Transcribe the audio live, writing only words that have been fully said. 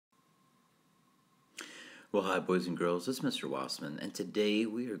Well, hi, boys and girls. It's Mr. Wassman, and today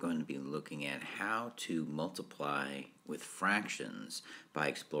we are going to be looking at how to multiply with fractions by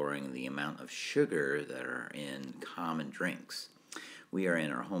exploring the amount of sugar that are in common drinks. We are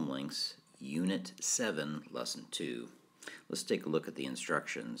in our home links, Unit 7, Lesson 2. Let's take a look at the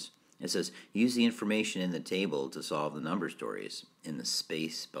instructions. It says, use the information in the table to solve the number stories. In the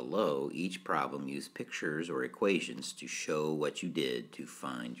space below each problem, use pictures or equations to show what you did to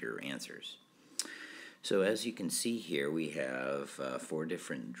find your answers. So as you can see here, we have 4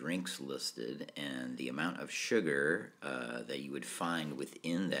 different drinks listed and the amount of sugar that you would find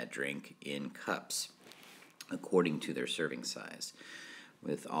within that drink in cups according to their serving size.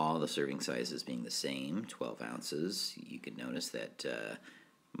 With all the serving sizes being the same, 12 ounces, you can notice that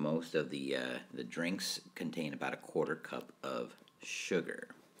most of the drinks contain about a 1/4 cup of sugar.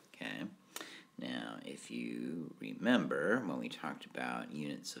 Okay. Now, if you remember when we talked about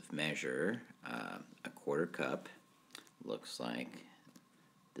units of measure, a 1/4 cup looks like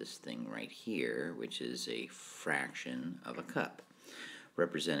this thing right here, which is a fraction of a cup.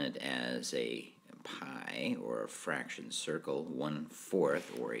 Represented as a pie or a fraction circle, 1/4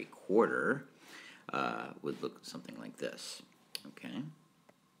 or a quarter would look something like this. Okay?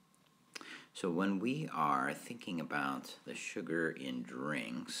 So when we are thinking about the sugar in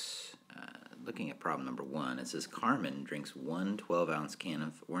drinks, looking at problem number 1, it says Carmen drinks 1 12-ounce can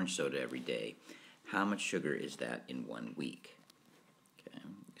of orange soda every day. How much sugar is that in 1 week? Okay,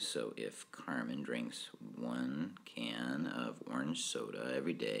 so if Carmen drinks 1 can of orange soda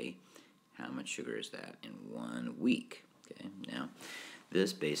every day, how much sugar is that in 1 week? Okay, now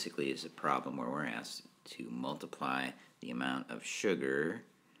this basically is a problem where we're asked to multiply the amount of sugar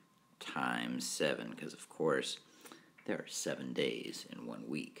times 7, because of course there are 7 days in 1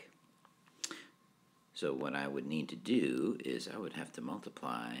 week. So what I would need to do is I would have to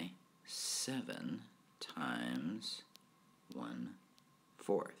multiply 7 times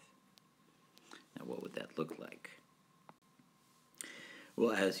 1/4. Now what would that look like?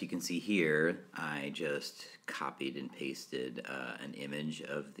 Well, as you can see here, I just copied and pasted an image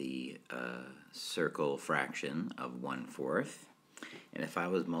of the circle fraction of 1/4. And if I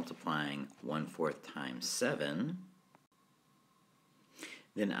was multiplying 1/4 times 7,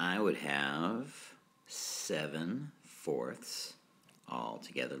 then I would have 7/4 all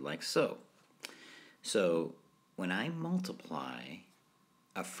together like so. So when I multiply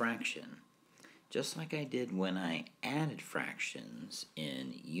a fraction, just like I did when I added fractions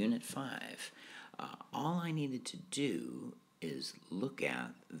in Unit 5, all I needed to do is look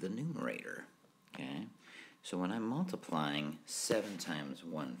at the numerator. Okay? So when I'm multiplying 7 times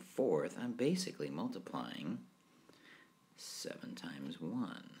 1/4, I'm basically multiplying 7 times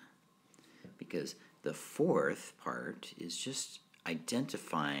 1. Because the 4th part is just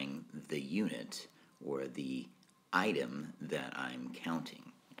identifying the unit or the item that I'm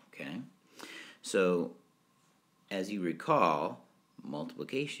counting. Okay? So, as you recall,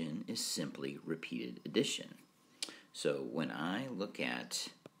 multiplication is simply repeated addition. So when I look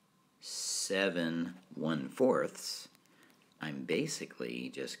at 7/1/4, I'm basically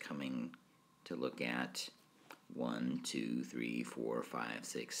just coming to look at 1, 2, 3, 4, 5,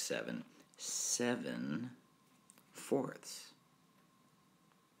 6, 7, 7/4.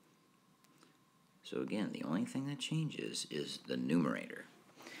 So again, the only thing that changes is the numerator.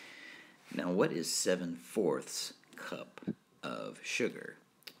 Now, what is 7/4 cup of sugar?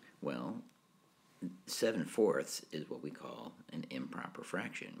 Well, 7/4 is what we call an improper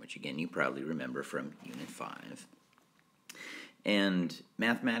fraction, which again you probably remember from Unit 5. And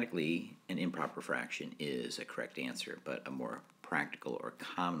mathematically, an improper fraction is a correct answer, but a more practical or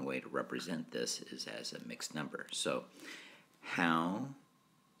common way to represent this is as a mixed number. So, how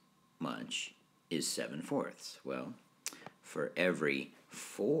much is 7/4? Well, for every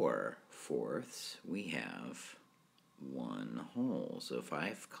 4/4, we have 1 whole. So if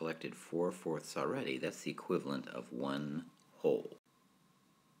I've collected 4/4 already, that's the equivalent of 1 whole.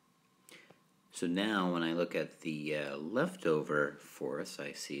 So now when I look at the leftover fourths,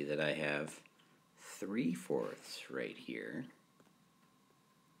 I see that I have 3/4 right here.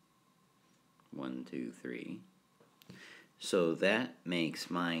 1, 2, 3. So that makes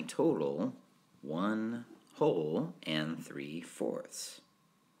my total 1 whole and 3/4.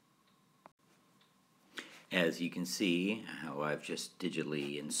 As you can see how I've just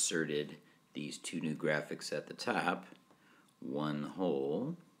digitally inserted these 2 new graphics at the top, 1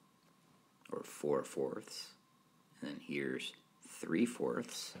 whole or 4/4, and then here's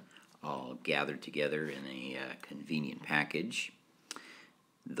 3/4, all gathered together in a convenient package.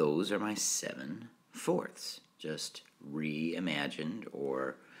 Those are my 7/4, just reimagined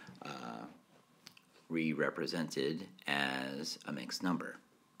or represented as a mixed number.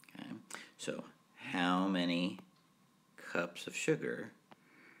 Okay? So how many cups of sugar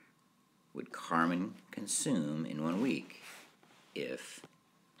would Carmen consume in 1 week if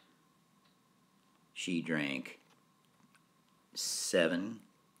she drank 7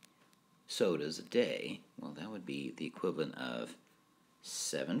 sodas a day? Well, that would be the equivalent of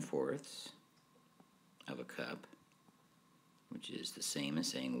 7/4 of a cup, which is the same as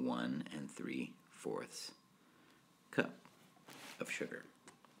saying 1 3/4 cup of sugar.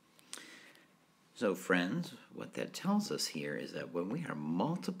 So friends, what that tells us here is that when we are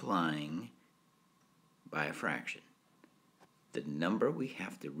multiplying by a fraction, the number we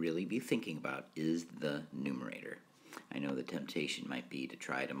have to really be thinking about is the numerator. I know the temptation might be to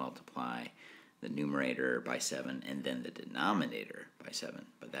try to multiply the numerator by 7 and then the denominator by 7,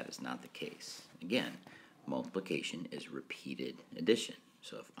 but that is not the case. Again, multiplication is repeated addition.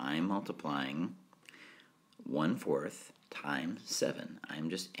 So if I'm multiplying 1/4 times 7, I'm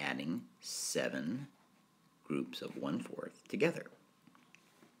just adding 7 groups of 1/4 together.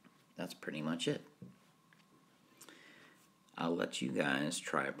 That's pretty much it. I'll let you guys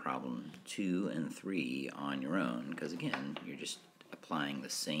try problem 2 and 3 on your own, because again, you're just applying the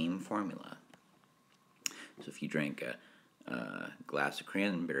same formula. So if you drink a glass of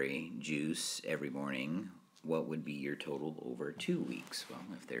cranberry juice every morning, what would be your total over 2 weeks? Well,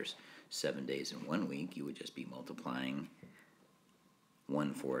 if there's 7 days in 1 week, you would just be multiplying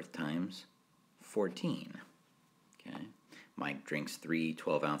 1/4 times 14. Okay. Mike drinks 3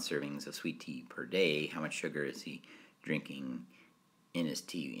 12-ounce servings of sweet tea per day. How much sugar is he drinking in his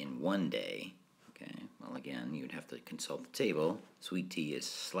tea in 1 day? Okay. Well, again, you would have to consult the table. Sweet tea is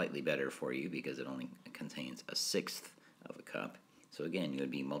slightly better for you because it only contains 1/6 of a cup. So again, you would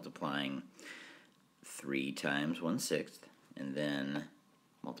be multiplying 3 times 1/6 and then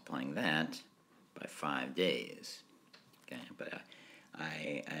multiplying that by 5 days. Okay, but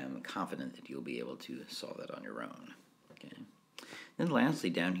I am confident that you'll be able to solve that on your own. Okay. Then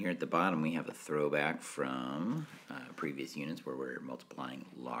lastly, down here at the bottom, we have a throwback from previous units where we're multiplying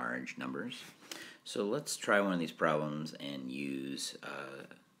large numbers. So let's try one of these problems and use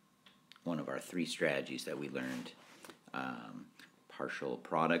one of our 3 strategies that we learned: partial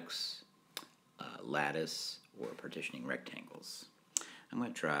products, lattice, or partitioning rectangles. I'm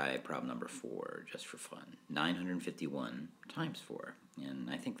going to try problem number 4 just for fun. 951 times 4. And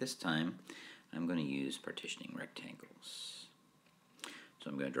I think this time I'm going to use partitioning rectangles. So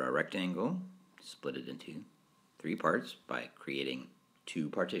I'm going to draw a rectangle, split it into 3 parts by creating 2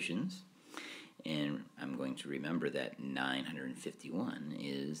 partitions. And I'm going to remember that 951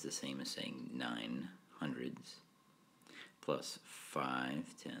 is the same as saying 9 hundreds plus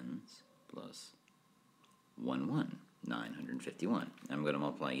 5 tens plus 1 1. 951. I'm going to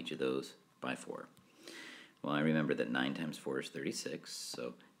multiply each of those by 4. Well, I remember that 9 times 4 is 36,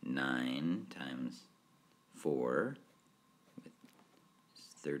 so 9 times 4 is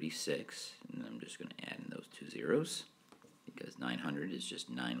 36, and I'm just going to add in those 2 zeros, because 900 is just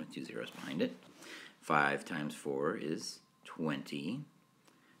 9 with 2 zeros behind it. 5 times 4 is 20,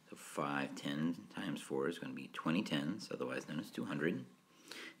 so 5 10 times 4 is going to be 20 tens, otherwise known as 200.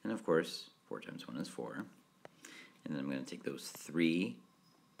 And of course, 4 times 1 is 4. And then I'm going to take those 3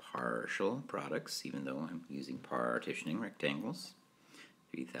 partial products, even though I'm using partitioning rectangles.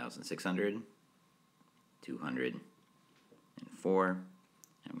 3,600, 200, and 4.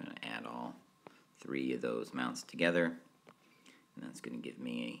 I'm going to add all 3 of those amounts together, and that's going to give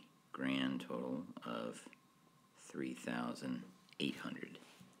me a grand total of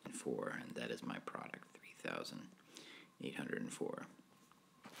 3,804, and that is my product, 3,804.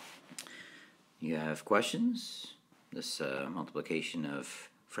 You have questions? This multiplication of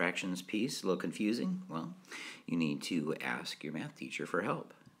fractions piece, a little confusing? Well, you need to ask your math teacher for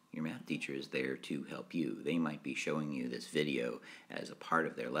help. Your math teacher is there to help you. They might be showing you this video as a part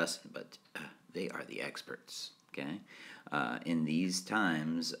of their lesson, but they are the experts, okay? In these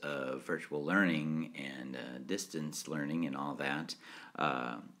times of virtual learning and distance learning and all that,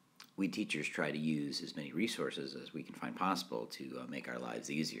 we teachers try to use as many resources as we can find possible to make our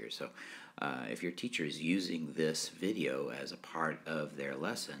lives easier. So if your teacher is using this video as a part of their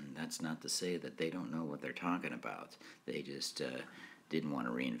lesson, that's not to say that they don't know what they're talking about. They just didn't want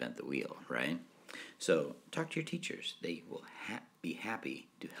to reinvent the wheel, right? So talk to your teachers. They will be happy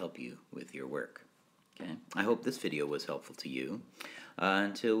to help you with your work. Okay? I hope this video was helpful to you.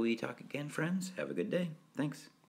 Until we talk again, friends, have a good day. Thanks.